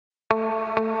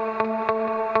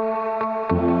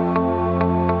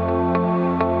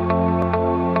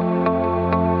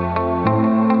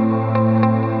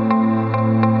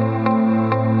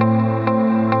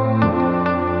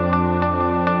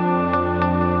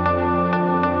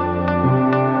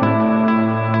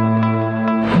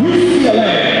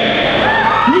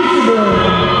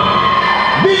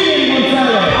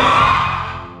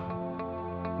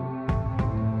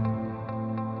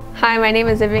my name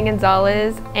is Vivian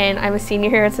Gonzalez, and I'm a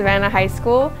senior here at Savanna High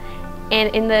School.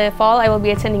 And in the fall, I will be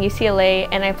attending UCLA,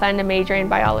 and I plan to major in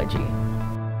biology.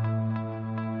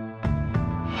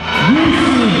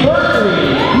 UC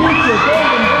Berkeley, future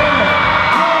Golden Bear,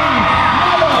 James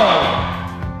Yellow.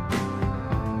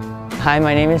 Hi,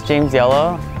 my name is James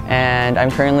Yellow, and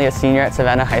I'm currently a senior at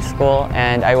Savanna High School,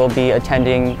 and I will be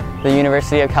attending the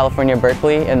University of California,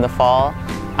 Berkeley in the fall.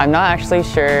 I'm not actually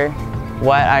sure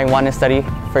what I want to study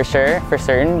for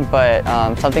certain, but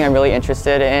something I'm really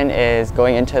interested in is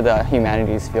going into the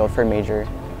humanities field for major.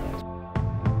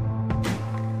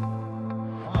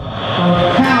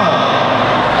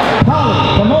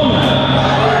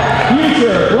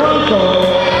 Future Bronco.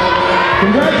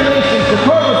 Congratulations to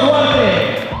Carlos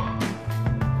Duarte.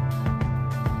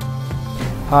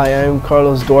 Hi, I'm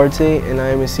Carlos Duarte, and I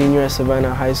am a senior at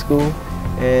Savanna High School,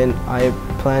 and I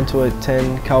plan to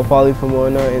attend Cal Poly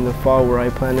Pomona in the fall, where I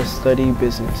plan to study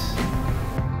business.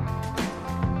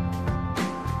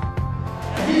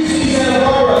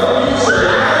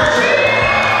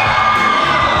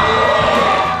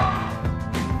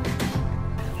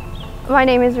 My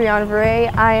name is Rihanna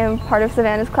Beret. I am part of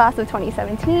Savannah's class of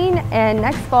 2017, and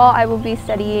next fall I will be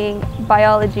studying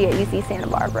biology at UC Santa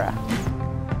Barbara.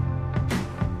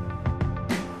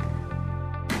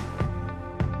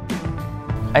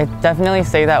 I definitely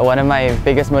say that one of my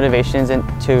biggest motivations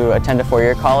to attend a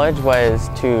four-year college was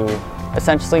to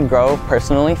essentially grow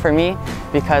personally for me,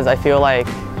 because I feel like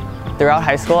throughout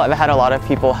high school I've had a lot of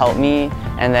people help me,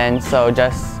 and then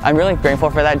I'm really grateful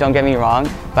for that, don't get me wrong,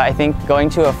 but I think going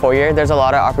to a four-year, there's a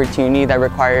lot of opportunity that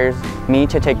requires me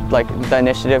to take the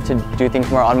initiative to do things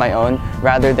more on my own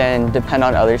rather than depend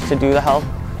on others to do the help.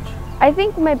 I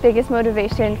think my biggest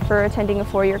motivation for attending a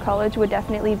four-year college would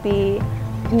definitely be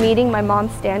meeting my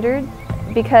mom's standard,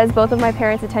 because both of my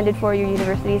parents attended four-year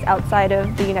universities outside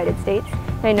of the United States,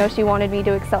 and I know she wanted me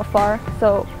to excel far,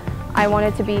 so I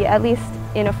wanted to be at least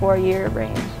in a four-year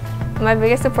range. My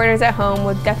biggest supporters at home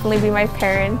would definitely be my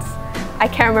parents. I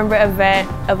can't remember an event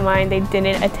of mine they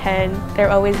didn't attend.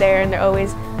 They're always there, and they're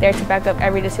always there to back up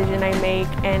every decision I make,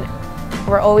 and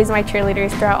were always my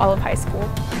cheerleaders throughout all of high school.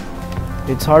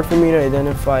 It's hard for me to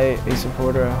identify a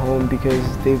supporter at home, because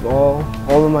all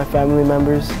of my family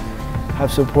members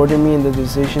have supported me in the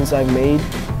decisions I've made,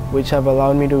 which have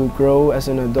allowed me to grow as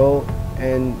an adult,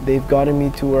 and they've gotten me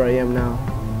to where I am now.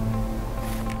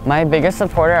 My biggest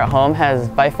supporter at home has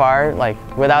by far,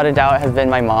 without a doubt, has been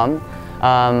my mom.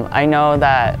 I know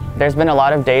that there's been a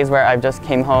lot of days where I've just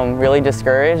came home really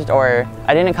discouraged, or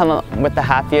I didn't come up with the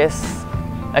happiest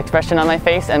expression on my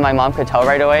face, and my mom could tell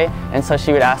right away, and so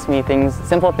she would ask me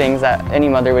simple things that any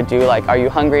mother would do, like, are you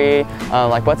hungry,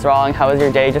 what's wrong, how was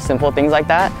your day, just simple things like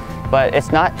that. But it's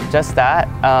not just that.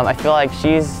 I feel like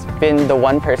she's been the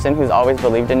one person who's always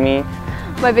believed in me.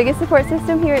 My biggest support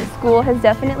system here at school has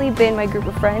definitely been my group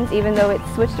of friends, even though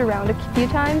it's switched around a few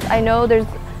times. I know there's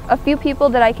a few people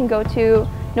that I can go to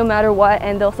no matter what,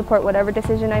 and they'll support whatever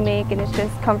decision I make, and it's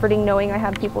just comforting knowing I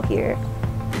have people here.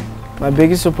 My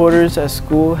biggest supporters at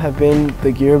school have been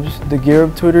the Gear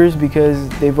Up tutors, because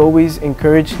they've always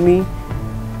encouraged me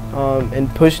and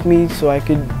pushed me so I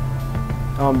could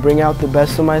bring out the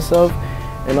best of myself.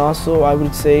 And also, I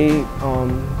would say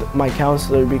my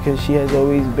counselor, because she has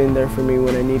always been there for me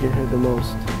when I needed her the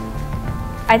most.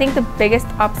 I think the biggest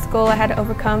obstacle I had to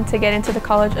overcome to get into the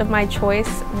college of my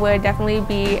choice would definitely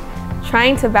be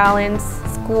trying to balance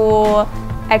school,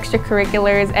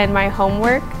 extracurriculars, and my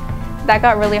homework. That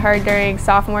got really hard during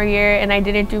sophomore year, and I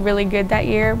didn't do really good that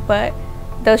year, but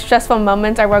those stressful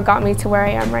moments are what got me to where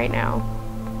I am right now.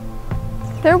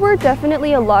 There were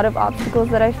definitely a lot of obstacles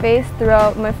that I faced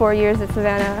throughout my 4 years at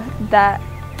Savannah that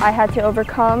I had to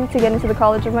overcome to get into the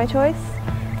college of my choice,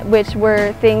 which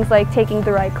were things like taking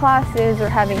the right classes or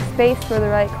having space for the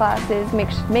right classes,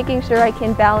 making sure I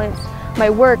can balance my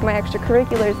work, my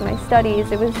extracurriculars, my studies.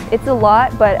 It's a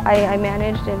lot, but I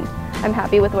managed, and I'm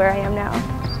happy with where I am now.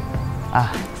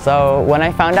 So when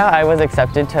I found out I was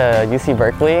accepted to UC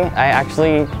Berkeley,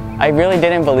 I really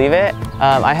didn't believe it.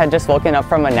 I had just woken up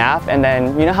from a nap, and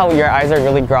then you know how your eyes are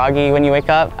really groggy when you wake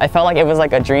up? I felt like it was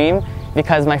like a dream,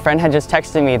 because my friend had just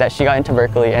texted me that she got into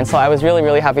Berkeley, and so I was really,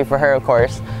 really happy for her, of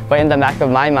course. But in the back of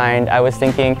my mind, I was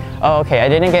thinking, oh, okay, I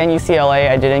didn't get in UCLA,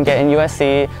 I didn't get in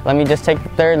USC, let me just take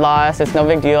third loss, it's no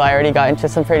big deal, I already got into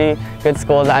some pretty good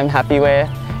schools that I'm happy with.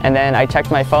 And then I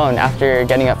checked my phone after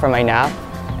getting up from my nap,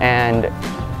 and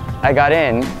I got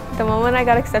in. The moment I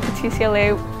got accepted to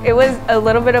UCLA, it was a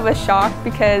little bit of a shock,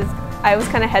 because I was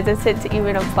kind of hesitant to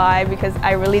even apply, because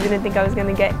I really didn't think I was going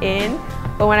to get in.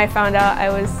 But when I found out, I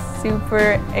was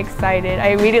super excited. I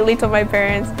immediately told my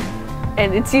parents,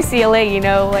 and it's UCLA, you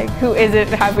know, like who isn't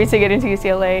happy to get into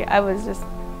UCLA? I was just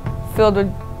filled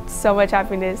with so much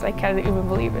happiness, I can't even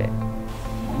believe it.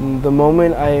 The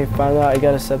moment I found out I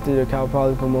got accepted to Cal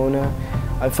Poly Pomona,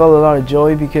 I felt a lot of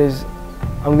joy because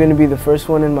I'm going to be the first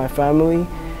one in my family,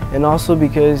 and also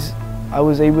because I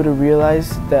was able to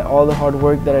realize that all the hard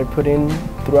work that I put in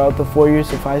throughout the 4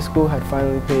 years of high school had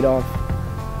finally paid off.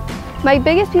 My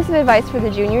biggest piece of advice for the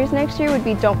juniors next year would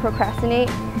be don't procrastinate.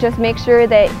 Just make sure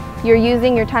that you're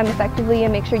using your time effectively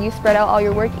and make sure you spread out all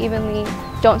your work evenly.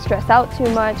 Don't stress out too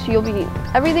much.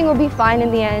 Everything will be fine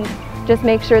in the end. Just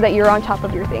make sure that you're on top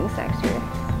of your things next year.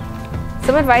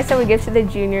 Some advice I would give to the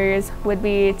juniors would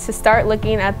be to start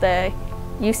looking at the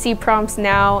UC prompts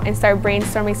now and start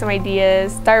brainstorming some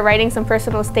ideas, start writing some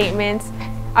personal statements.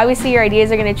 Obviously your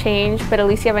ideas are going to change, but at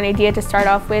least you have an idea to start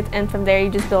off with, and from there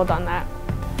you just build on that.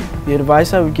 The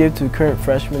advice I would give to current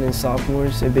freshmen and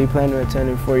sophomores if they plan to attend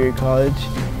a four-year college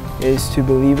is to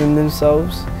believe in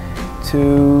themselves,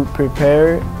 to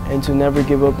prepare, and to never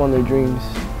give up on their dreams.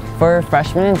 For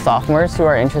freshmen and sophomores who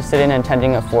are interested in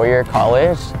attending a four-year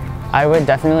college, I would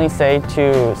definitely say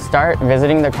to start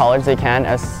visiting the college they can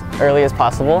as early as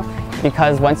possible,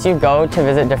 because once you go to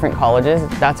visit different colleges,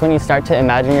 that's when you start to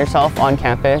imagine yourself on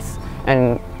campus,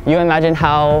 and you imagine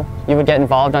how you would get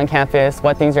involved on campus,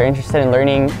 what things you're interested in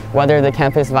learning, whether the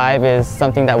campus vibe is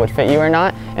something that would fit you or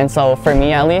not. And so for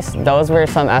me at least, those were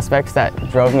some aspects that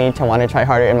drove me to want to try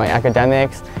harder in my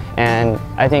academics, and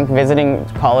I think visiting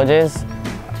colleges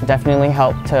definitely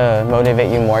helped to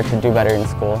motivate you more to do better in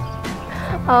school.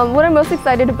 What I'm most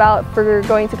excited about for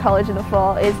going to college in the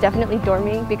fall is definitely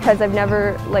dorming, because I've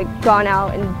never gone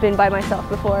out and been by myself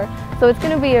before. So it's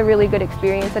going to be a really good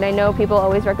experience, and I know people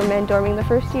always recommend dorming the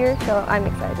first year, so I'm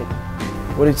excited.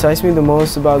 What excites me the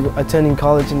most about attending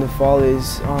college in the fall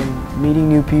is meeting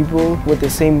new people with the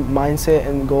same mindset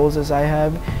and goals as I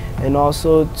have, and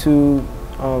also to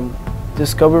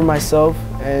discover myself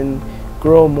and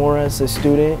grow more as a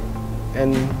student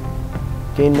and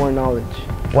gain more knowledge.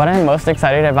 What I'm most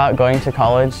excited about going to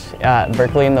college at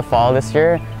Berkeley in the fall this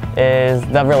year is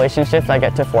the relationships I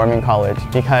get to form in college,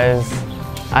 because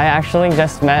I actually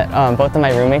just met both of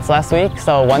my roommates last week.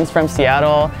 So one's from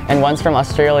Seattle and one's from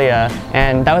Australia,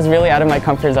 and that was really out of my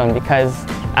comfort zone because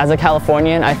as a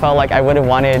Californian I felt like I would have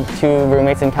wanted 2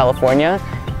 roommates in California,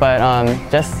 but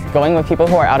just going with people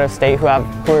who are out of state, who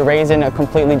were raised in a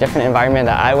completely different environment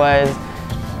that I was,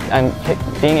 and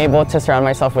being able to surround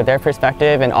myself with their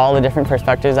perspective and all the different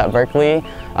perspectives at Berkeley,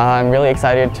 I'm really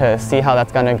excited to see how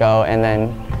that's going to go, and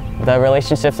then the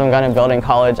relationships I'm going to build in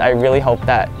college, I really hope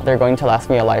that they're going to last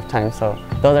me a lifetime, so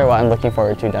those are what I'm looking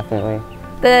forward to, definitely.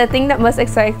 The thing that most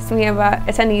excites me about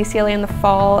attending UCLA in the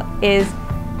fall is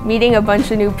meeting a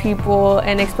bunch of new people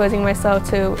and exposing myself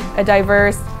to a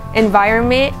diverse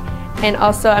environment. And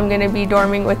also I'm going to be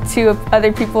dorming with 2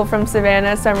 other people from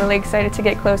Savannah, so I'm really excited to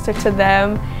get closer to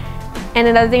them. And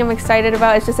another thing I'm excited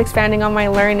about is just expanding on my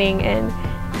learning and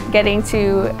getting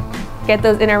to get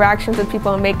those interactions with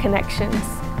people and make connections.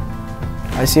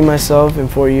 I see myself in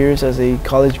 4 years as a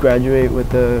college graduate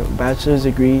with a bachelor's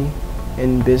degree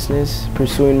in business,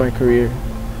 pursuing my career.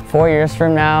 4 years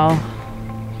from now,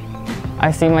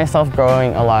 I see myself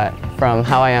growing a lot from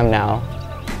how I am now.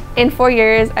 In 4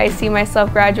 years, I see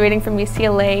myself graduating from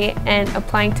UCLA and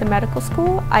applying to medical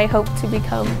school. I hope to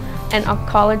become an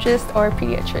oncologist or a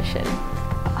pediatrician.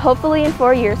 Hopefully in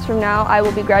 4 years from now, I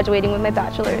will be graduating with my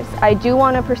bachelor's. I do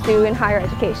want to pursue in higher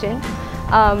education.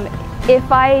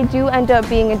 If I do end up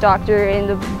being a doctor in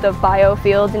the bio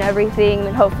field and everything,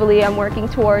 then hopefully I'm working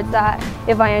towards that.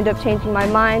 If I end up changing my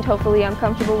mind, hopefully I'm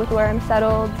comfortable with where I'm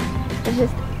settled.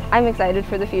 I'm excited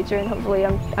for the future, and hopefully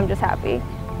I'm just happy.